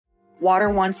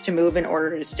Water wants to move in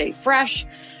order to stay fresh.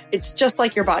 It's just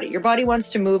like your body. Your body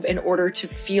wants to move in order to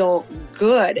feel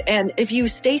good. And if you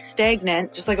stay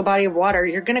stagnant, just like a body of water,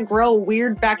 you're going to grow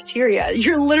weird bacteria.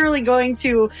 You're literally going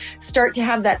to start to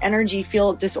have that energy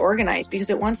feel disorganized because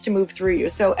it wants to move through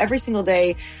you. So every single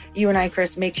day, you and I,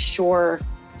 Chris, make sure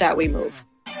that we move.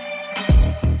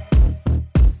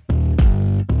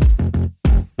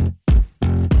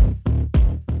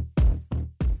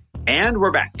 And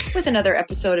we're back with another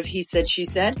episode of He Said, She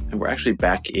Said. And we're actually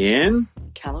back in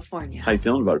California. How you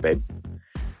feeling about it, babe?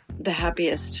 The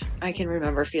happiest I can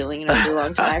remember feeling in a really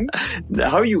long time.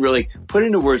 How are you really? Put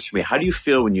into words for me. How do you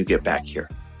feel when you get back here?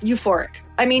 Euphoric.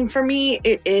 I mean, for me,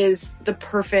 it is the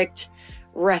perfect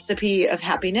recipe of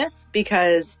happiness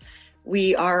because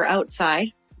we are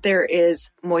outside. There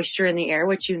is moisture in the air,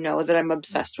 which you know that I'm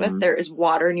obsessed with. Mm-hmm. There is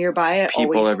water nearby. I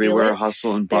People always everywhere, feel it.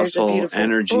 Hustle and bustle, There's a beautiful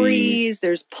energy. breeze.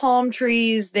 There's palm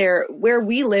trees. There, where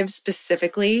we live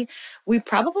specifically, we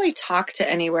probably talk to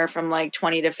anywhere from like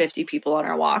 20 to 50 people on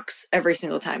our walks every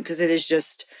single time because it is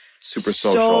just super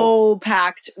social, so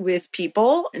packed with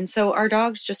people. And so our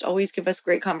dogs just always give us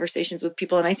great conversations with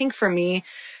people. And I think for me,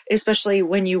 especially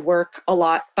when you work a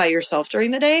lot by yourself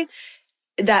during the day,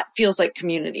 that feels like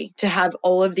community to have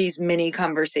all of these mini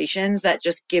conversations that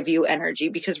just give you energy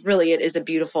because really it is a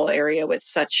beautiful area with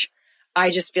I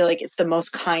just feel like it's the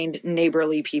most kind,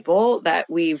 neighborly people that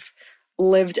we've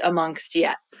lived amongst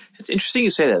yet. It's interesting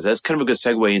you say that. That's kind of a good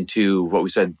segue into what we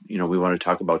said, we want to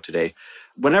talk about today.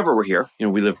 Whenever we're here,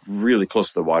 we live really close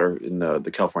to the water in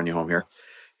the California home here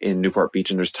in Newport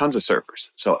Beach, and there's tons of surfers.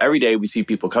 So every day we see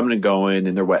people coming and going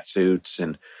in their wetsuits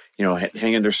and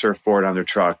hanging their surfboard on their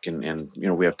truck. And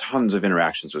we have tons of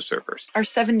interactions with surfers. Our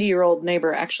 70-year-old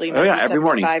neighbor actually, every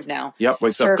morning now. Yep,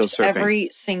 wakes up, goes surfing. Every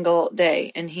single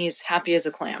day, and he's happy as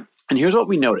a clam. And here's what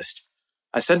we noticed.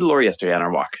 I said to Lori yesterday on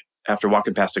our walk, after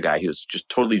walking past a guy who was just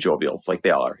totally jovial, like they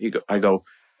all are. I go,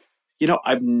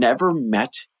 I've never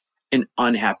met an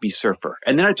unhappy surfer.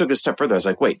 And then I took it a step further. I was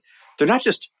like, wait, they're not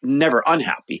just never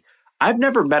unhappy. I've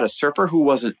never met a surfer who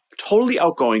wasn't totally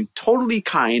outgoing, totally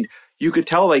kind. You could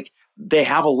tell like they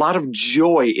have a lot of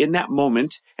joy in that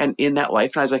moment and in that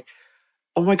life. And I was like,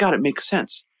 oh my God, it makes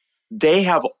sense. They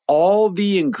have all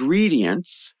the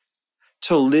ingredients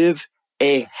to live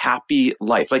a happy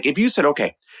life. Like if you said,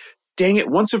 okay, dang it,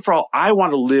 once and for all, I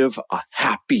want to live a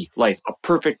happy life, a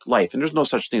perfect life. And there's no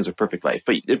such thing as a perfect life.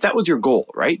 But if that was your goal,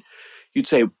 right?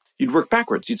 You'd work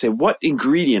backwards. You'd say, what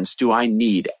ingredients do I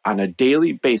need on a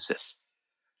daily basis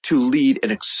to lead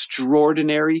an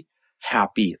extraordinary,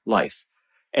 happy life?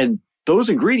 And those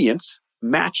ingredients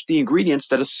match the ingredients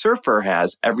that a surfer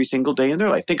has every single day in their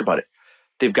life. Think about it.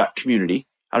 They've got community.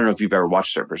 I don't know if you've ever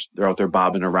watched surfers. They're out there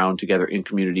bobbing around together in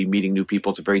community, meeting new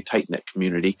people. It's a very tight-knit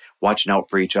community, watching out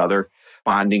for each other,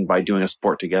 bonding by doing a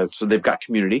sport together. So they've got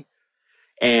community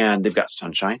and they've got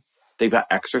sunshine. They've got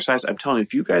exercise. I'm telling you,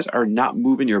 if you guys are not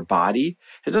moving your body,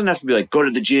 it doesn't have to be like go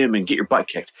to the gym and get your butt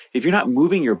kicked. If you're not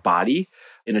moving your body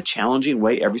in a challenging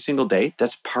way every single day,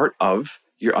 that's part of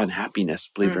your unhappiness,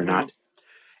 believe it or not.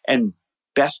 And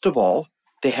best of all,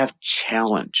 they have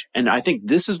challenge. And I think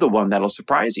this is the one that'll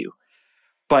surprise you.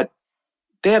 But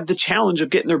they have the challenge of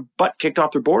getting their butt kicked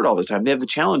off their board all the time. They have the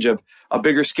challenge of a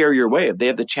bigger, scarier wave. They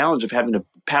have the challenge of having to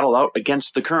paddle out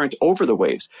against the current over the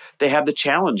waves. They have the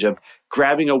challenge of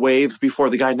grabbing a wave before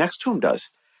the guy next to him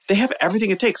does. They have everything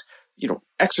it takes.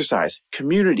 Exercise,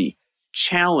 community,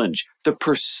 challenge, the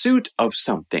pursuit of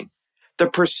something. The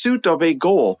pursuit of a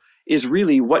goal is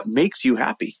really what makes you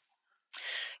happy.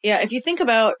 Yeah, if you think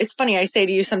about, it's funny, I say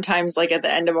to you sometimes, like at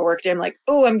the end of a work day, I'm like,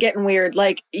 oh, I'm getting weird.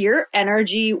 Like your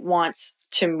energy wants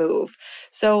to move.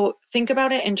 So think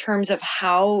about it in terms of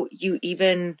how you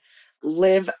even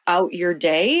live out your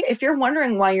day. If you're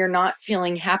wondering why you're not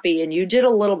feeling happy and you did a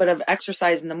little bit of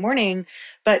exercise in the morning,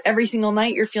 but every single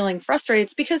night you're feeling frustrated,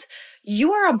 it's because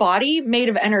you are a body made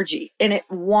of energy and it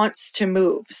wants to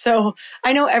move. So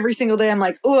I know every single day I'm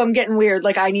like, oh, I'm getting weird.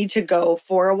 Like I need to go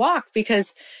for a walk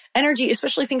because energy,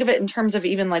 especially think of it in terms of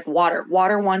even like water.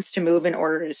 Water wants to move in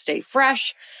order to stay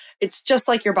fresh. It's just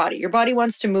like your body. Your body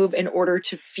wants to move in order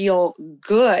to feel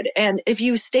good. And if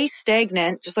you stay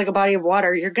stagnant, just like a body of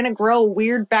water, you're going to grow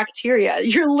weird bacteria.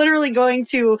 You're literally going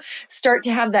to start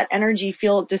to have that energy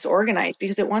feel disorganized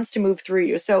because it wants to move through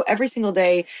you. So every single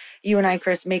day, you and I,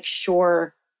 Chris, make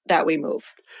sure that we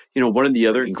move. One of the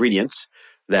other ingredients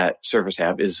that surfers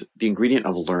have is the ingredient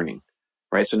of learning.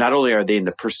 Right. So not only are they in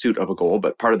the pursuit of a goal,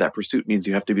 but part of that pursuit means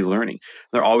you have to be learning.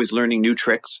 They're always learning new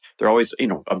tricks. They're always,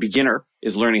 a beginner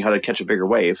is learning how to catch a bigger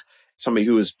wave. Somebody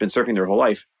who has been surfing their whole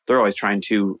life, they're always trying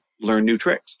to learn new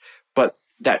tricks. But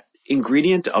that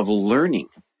ingredient of learning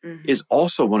is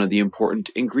also one of the important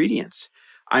ingredients.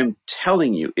 I'm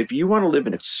telling you, if you want to live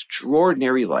an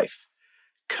extraordinary life,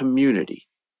 community,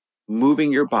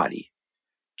 moving your body,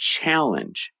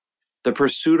 challenge, the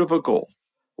pursuit of a goal,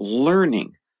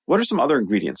 learning, what are some other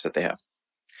ingredients that they have?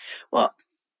 Well,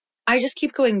 I just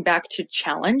keep going back to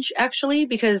challenge, actually,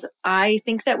 because I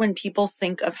think that when people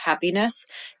think of happiness,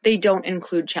 they don't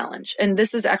include challenge. And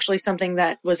this is actually something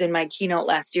that was in my keynote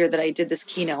last year that I did this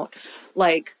keynote,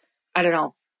 like, I don't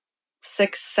know,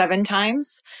 6, 7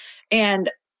 times. And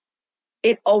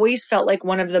it always felt like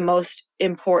one of the most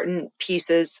important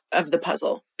pieces of the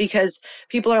puzzle, because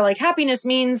people are like, happiness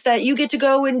means that you get to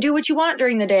go and do what you want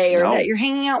during the day, or that you're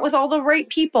hanging out with all the right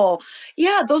people.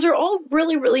 Yeah, those are all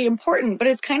really, really important, but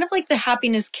it's kind of like the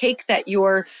happiness cake that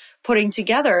you're putting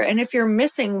together. And if you're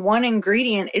missing one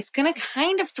ingredient, it's going to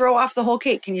kind of throw off the whole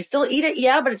cake. Can you still eat it?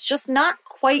 Yeah, but it's just not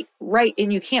quite right.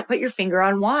 And you can't put your finger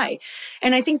on why.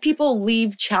 And I think people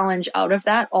leave challenge out of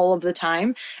that all of the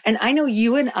time. And I know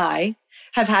you and I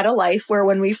have had a life where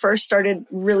when we first started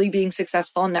really being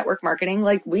successful in network marketing,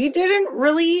 like we didn't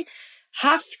really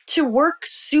have to work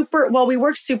we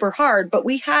worked super hard, but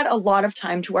we had a lot of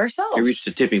time to ourselves. You reached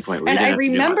a tipping point. And I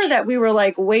remember that we were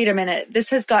like, wait a minute, this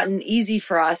has gotten easy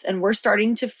for us. And we're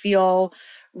starting to feel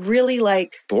really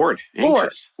like bored.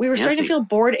 Anxious, we were starting to feel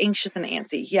bored, anxious, and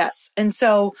antsy. Yes. And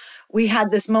so we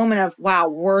had this moment of, wow,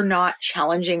 we're not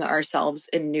challenging ourselves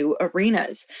in new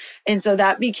arenas. And so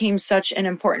that became such an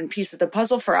important piece of the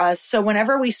puzzle for us. So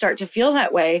whenever we start to feel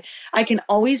that way, I can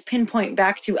always pinpoint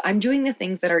back to, I'm doing the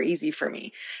things that are easy for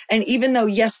me. And even though,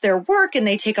 yes, they're work and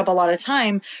they take up a lot of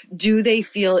time, do they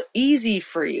feel easy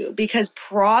for you? Because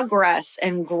progress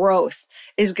and growth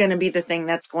is going to be the thing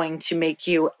that's going to make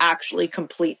you actually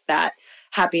complete that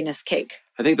happiness cake.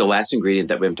 I think the last ingredient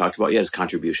that we haven't talked about yet is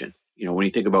contribution. You know, when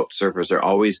you think about surfers, they're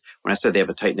always, when I said they have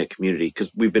a tight-knit community,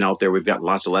 because we've been out there, we've gotten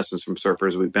lots of lessons from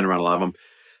surfers, we've been around a lot of them.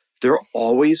 They're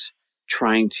always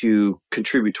trying to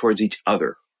contribute towards each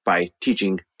other by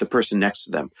teaching the person next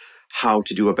to them how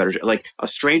to do a better job. Like a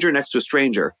stranger next to a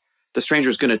stranger, the stranger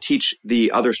is going to teach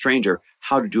the other stranger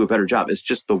how to do a better job. It's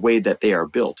just the way that they are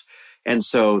built. And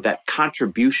so that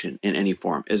contribution in any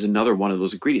form is another one of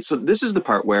those ingredients. So this is the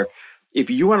part where if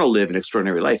you want to live an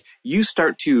extraordinary life, you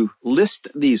start to list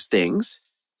these things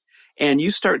and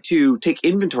you start to take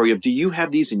inventory of, do you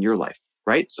have these in your life,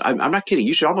 right? So I'm not kidding.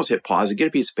 You should almost hit pause and get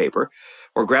a piece of paper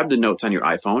or grab the notes on your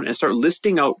iPhone and start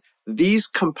listing out these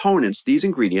components, these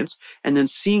ingredients, and then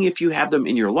seeing if you have them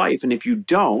in your life. And if you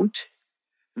don't,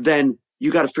 then you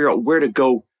got to figure out where to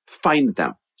go find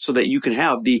them so that you can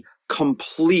have the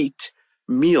complete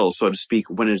meal, so to speak,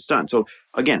 when it's done. So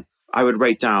again, I would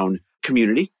write down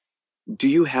community. Do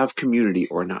you have community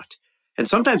or not? And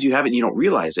sometimes you have it and you don't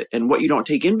realize it. And what you don't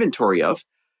take inventory of,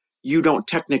 you don't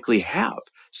technically have.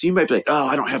 So you might be like, oh,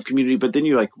 I don't have community. But then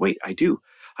you're like, wait, I do.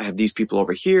 I have these people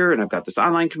over here and I've got this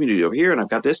online community over here and I've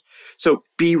got this. So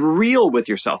be real with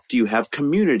yourself. Do you have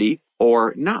community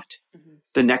or not? Mm-hmm.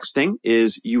 The next thing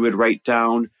is you would write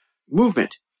down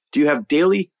movement. Do you have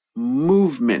daily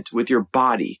movement with your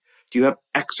body? Do you have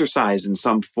exercise in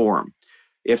some form?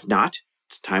 If not,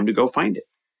 it's time to go find it.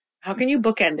 How can you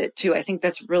bookend it too? I think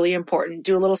that's really important.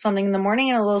 Do a little something in the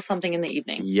morning and a little something in the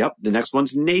evening. Yep. The next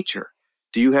one's nature.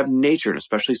 Do you have nature, and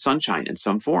especially sunshine in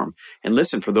some form? And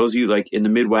listen, for those of you like in the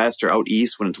Midwest or out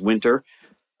east when it's winter,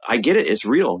 I get it. It's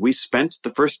real. We spent the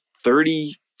first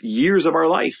 30 years of our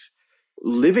life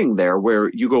living there where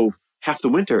you go half the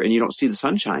winter and you don't see the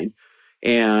sunshine.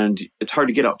 And it's hard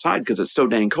to get outside because it's so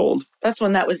dang cold. That's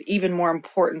when that was even more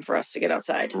important for us to get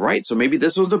outside. Right. So maybe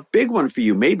this was a big one for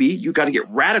you. Maybe you got to get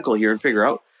radical here and figure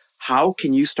out how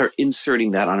can you start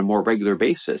inserting that on a more regular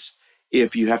basis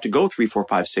if you have to go 3, 4,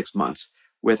 5, 6 months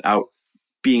without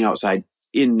being outside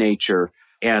in nature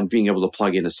and being able to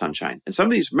plug into sunshine. And some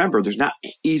of these, remember, there's not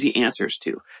easy answers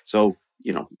to. So,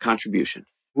 contribution.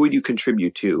 Who do you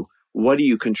contribute to? What do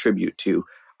you contribute to?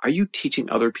 Are you teaching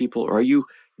other people, or are you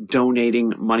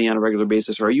donating money on a regular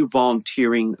basis, or are you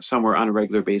volunteering somewhere on a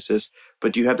regular basis?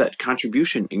 But do you have that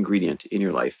contribution ingredient in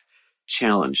your life?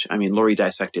 Challenge. I mean, Lori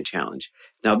dissected challenge.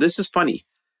 Now, this is funny.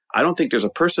 I don't think there's a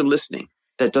person listening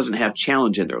that doesn't have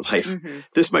challenge in their life. Mm-hmm.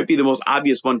 This might be the most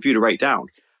obvious one for you to write down,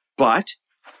 but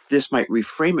this might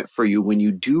reframe it for you when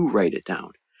you do write it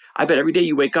down. I bet every day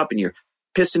you wake up and you're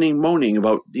pissing and moaning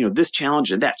about, this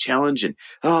challenge and that challenge. And,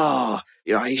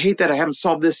 I hate that I haven't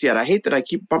solved this yet. I hate that I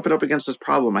keep bumping up against this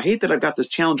problem. I hate that I've got this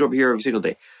challenge over here every single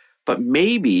day. But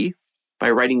maybe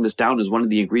by writing this down as one of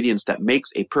the ingredients that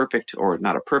makes a perfect, or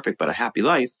not a perfect, but a happy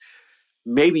life,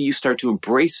 maybe you start to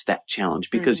embrace that challenge,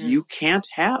 because you can't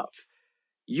have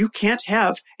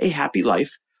a happy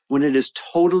life when it is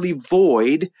totally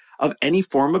void of any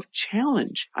form of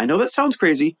challenge. I know that sounds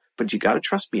crazy, but you got to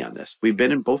trust me on this. We've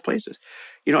been in both places.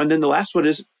 And then the last one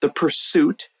is the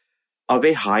pursuit of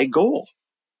a high goal,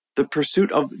 the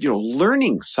pursuit of,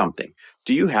 learning something.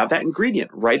 Do you have that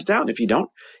ingredient? Write it down. If you don't,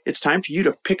 it's time for you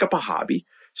to pick up a hobby.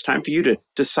 It's time for you to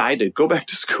decide to go back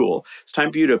to school. It's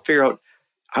time for you to figure out,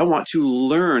 I want to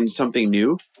learn something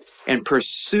new and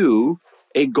pursue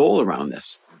a goal around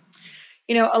this.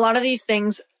 A lot of these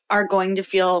things are going to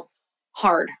feel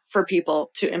hard for people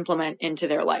to implement into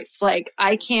their life. Like,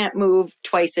 I can't move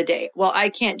twice a day. Well, I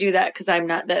can't do that because I'm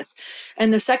not this.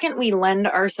 And the second we lend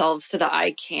ourselves to the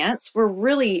I can'ts, we're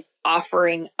really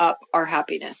offering up our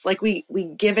happiness. Like we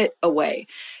give it away.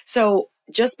 So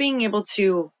just being able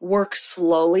to work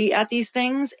slowly at these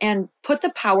things and put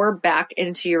the power back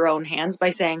into your own hands by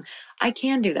saying, I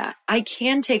can do that. I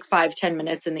can take 5-10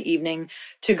 minutes in the evening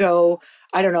to go,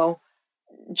 I don't know,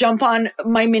 jump on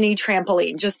my mini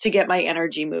trampoline just to get my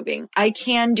energy moving. I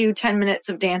can do 10 minutes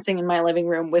of dancing in my living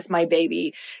room with my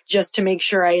baby just to make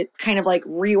sure I kind of like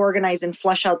reorganize and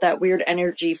flush out that weird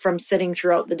energy from sitting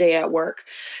throughout the day at work.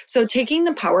 So taking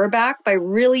the power back by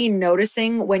really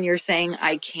noticing when you're saying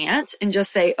I can't and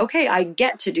just say, okay, I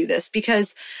get to do this,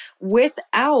 because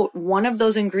without one of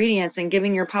those ingredients and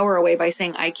giving your power away by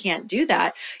saying, I can't do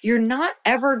that, you're not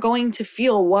ever going to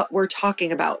feel what we're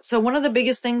talking about. So one of the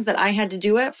biggest things that I had to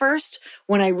do at first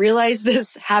when I realized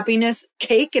this happiness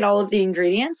cake and all of the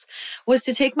ingredients was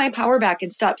to take my power back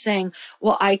and stop saying,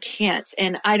 well, I can't,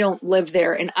 and I don't live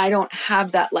there, and I don't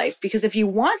have that life. Because if you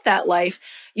want that life,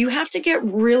 you have to get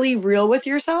really real with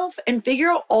yourself and figure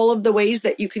out all of the ways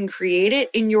that you can create it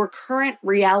in your current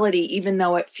reality, even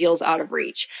though it feels out of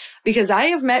reach. Because I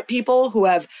have met people who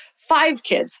have 5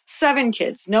 kids, 7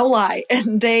 kids, no lie,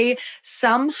 and they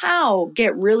somehow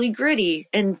get really gritty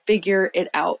and figure it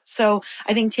out. So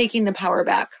I think taking the power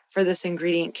back for this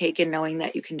ingredient cake and knowing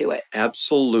that you can do it.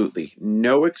 Absolutely.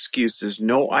 No excuses.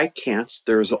 No, I can't.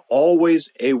 There's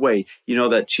always a way. You know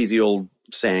that cheesy old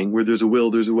saying, where there's a will,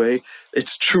 there's a way?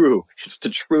 It's true. It's the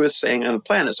truest saying on the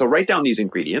planet. So write down these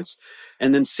ingredients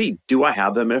and then see, do I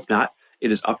have them? And if not,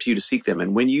 it is up to you to seek them.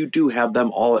 And when you do have them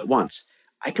all at once,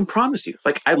 I can promise you,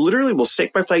 like I literally will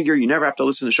stake my flag here. You never have to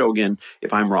listen to the show again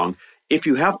if I'm wrong. If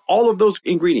you have all of those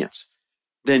ingredients,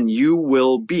 then you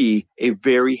will be a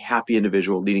very happy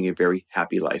individual leading a very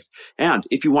happy life. And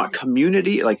if you want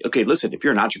community, like, okay, listen, if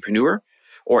you're an entrepreneur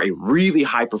or a really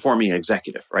high performing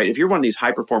executive, right? If you're one of these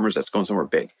high performers that's going somewhere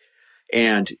big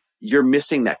and you're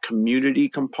missing that community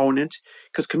component,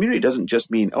 because community doesn't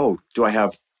just mean, oh, do I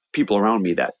have people around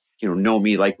me that, know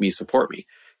me, like me, support me?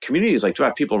 Community is like, do I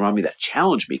have people around me that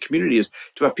challenge me? Community is,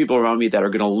 do I have people around me that are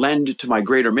going to lend to my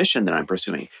greater mission that I'm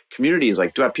pursuing? Community is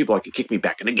like, do I have people that can kick me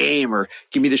back in the game or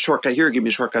give me the shortcut here, give me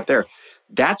the shortcut there?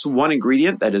 That's one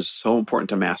ingredient that is so important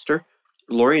to master.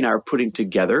 Lori and I are putting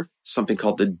together something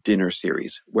called the Dinner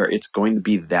Series, where it's going to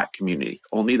be that community.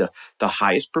 Only the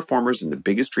highest performers and the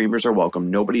biggest dreamers are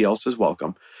welcome. Nobody else is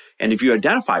welcome. And if you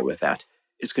identify with that,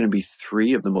 it's going to be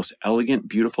 3 of the most elegant,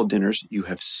 beautiful dinners you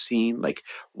have seen, like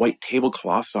white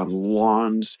tablecloths on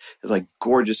lawns. It's like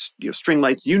gorgeous, string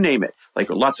lights, you name it, like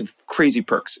lots of crazy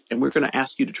perks. And we're going to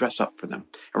ask you to dress up for them.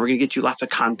 And we're going to get you lots of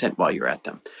content while you're at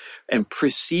them. And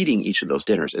preceding each of those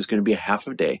dinners is going to be a half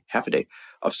a day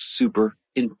of super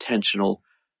intentional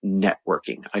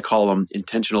networking. I call them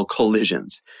intentional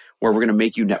collisions, where we're going to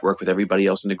make you network with everybody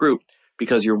else in the group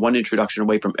because you're one introduction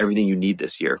away from everything you need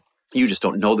this year. You just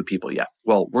don't know the people yet.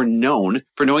 Well, we're known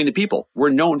for knowing the people. We're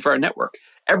known for our network.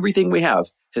 Everything we have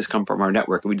has come from our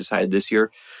network. And we decided this year,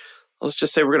 let's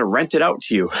just say we're going to rent it out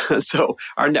to you. So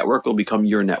our network will become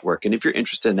your network. And if you're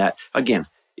interested in that, again,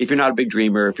 if you're not a big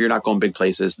dreamer, if you're not going big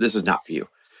places, this is not for you.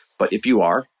 But if you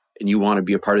are, and you want to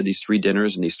be a part of these 3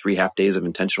 dinners and these 3 half days of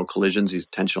intentional collisions, these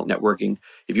intentional networking,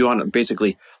 if you want to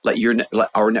basically let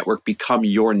our network become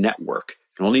your network,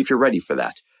 and only if you're ready for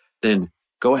that, then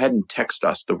go ahead and text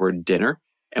us the word dinner,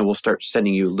 and we'll start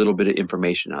sending you a little bit of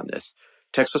information on this.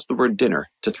 Text us the word dinner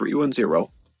to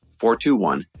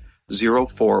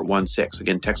 310-421-0416.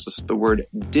 Again, text us the word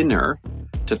dinner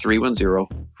to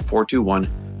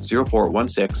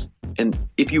 310-421-0416. And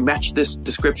if you match this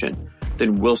description,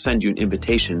 then we'll send you an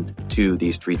invitation to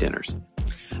these 3 dinners.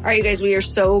 All right, you guys, we are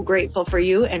so grateful for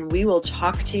you, and we will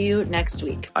talk to you next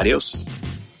week. Adios.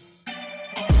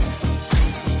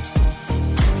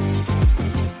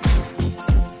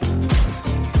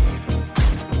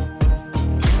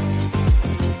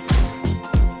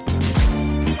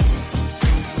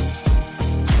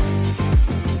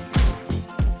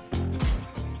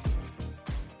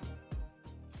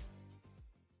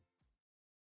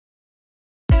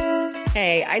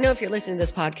 Hey, I know if you're listening to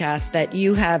this podcast that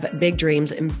you have big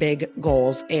dreams and big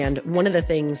goals. And one of the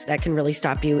things that can really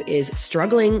stop you is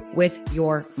struggling with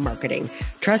your marketing.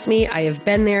 Trust me, I have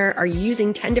been there. Are you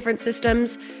using 10 different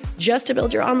systems just to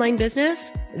build your online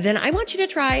business? Then I want you to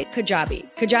try Kajabi.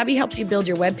 Kajabi helps you build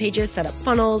your web pages, set up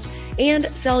funnels, and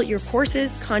sell your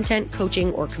courses, content,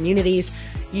 coaching, or communities.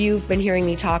 You've been hearing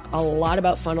me talk a lot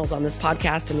about funnels on this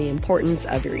podcast and the importance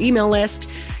of your email list.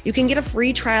 You can get a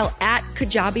free trial at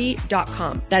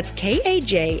kajabi.com. That's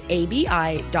Kajabi.com.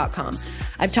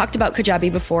 I've talked about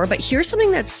Kajabi before, but here's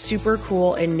something that's super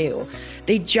cool and new.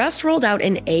 They just rolled out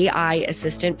an AI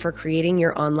assistant for creating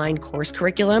your online course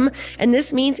curriculum. And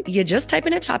this means you just type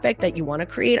in a topic that you want to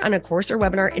create on a course or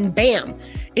webinar and bam,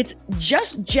 it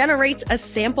just generates a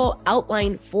sample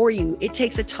outline for you. It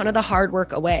takes a ton of the hard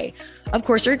work away. Of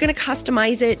course, you're going to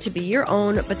customize it to be your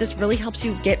own, but this really helps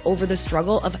you get over the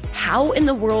struggle of how in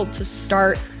the world to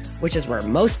start, which is where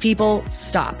most people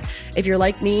stop. If you're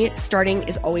like me, starting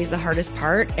is always the hardest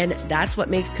part, and that's what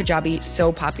makes Kajabi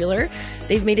so popular.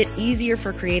 They've made it easier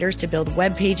for creators to build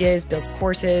web pages, build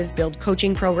courses, build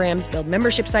coaching programs, build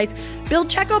membership sites, build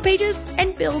checkout pages,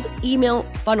 and build email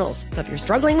funnels. So if you're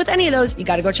struggling with any of those, you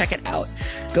got to go check it out.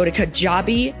 Go to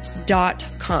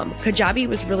Kajabi.com. Kajabi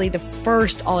was really the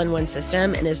first all-in-one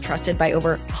system and is trusted by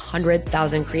over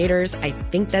 100,000 creators. I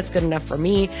think that's good enough for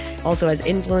me. Also has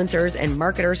influencers and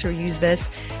marketers who use this.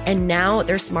 And now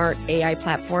their smart AI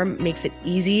platform makes it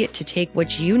easy to take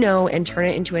what you know and turn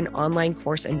it into an online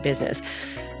course and business.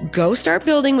 Go start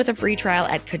building with a free trial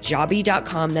at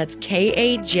Kajabi.com. That's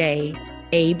Kajabi.com.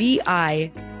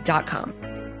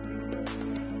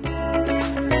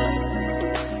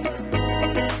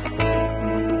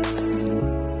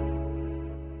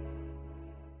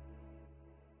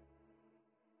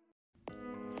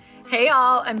 Hey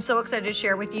all, I'm so excited to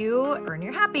share with you, Earn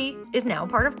Your Happy is now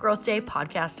part of Growth Day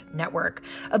Podcast Network.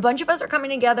 A bunch of us are coming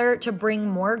together to bring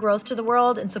more growth to the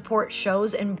world and support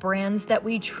shows and brands that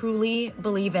we truly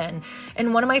believe in.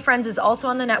 And one of my friends is also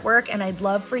on the network, and I'd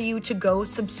love for you to go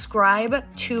subscribe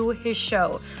to his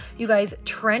show. You guys,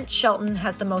 Trent Shelton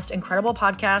has the most incredible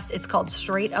podcast. It's called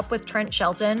Straight Up with Trent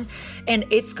Shelton, and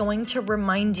it's going to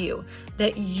remind you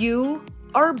that you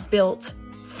are built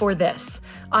for this.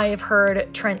 I have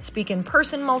heard Trent speak in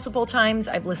person multiple times.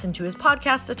 I've listened to his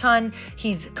podcast a ton.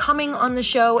 He's coming on the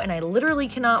show, and I literally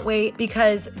cannot wait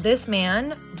because this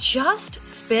man just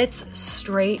spits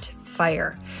straight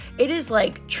fire. It is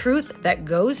like truth that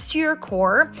goes to your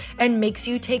core and makes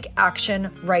you take action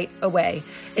right away.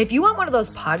 If you want one of those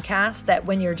podcasts that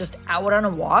when you're just out on a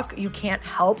walk, you can't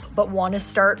help but want to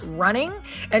start running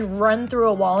and run through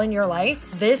a wall in your life,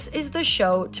 this is the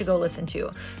show to go listen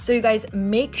to. So you guys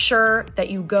make sure that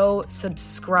you go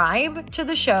subscribe to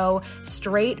the show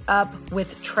Straight Up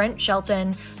with Trent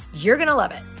Shelton. You're going to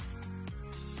love it.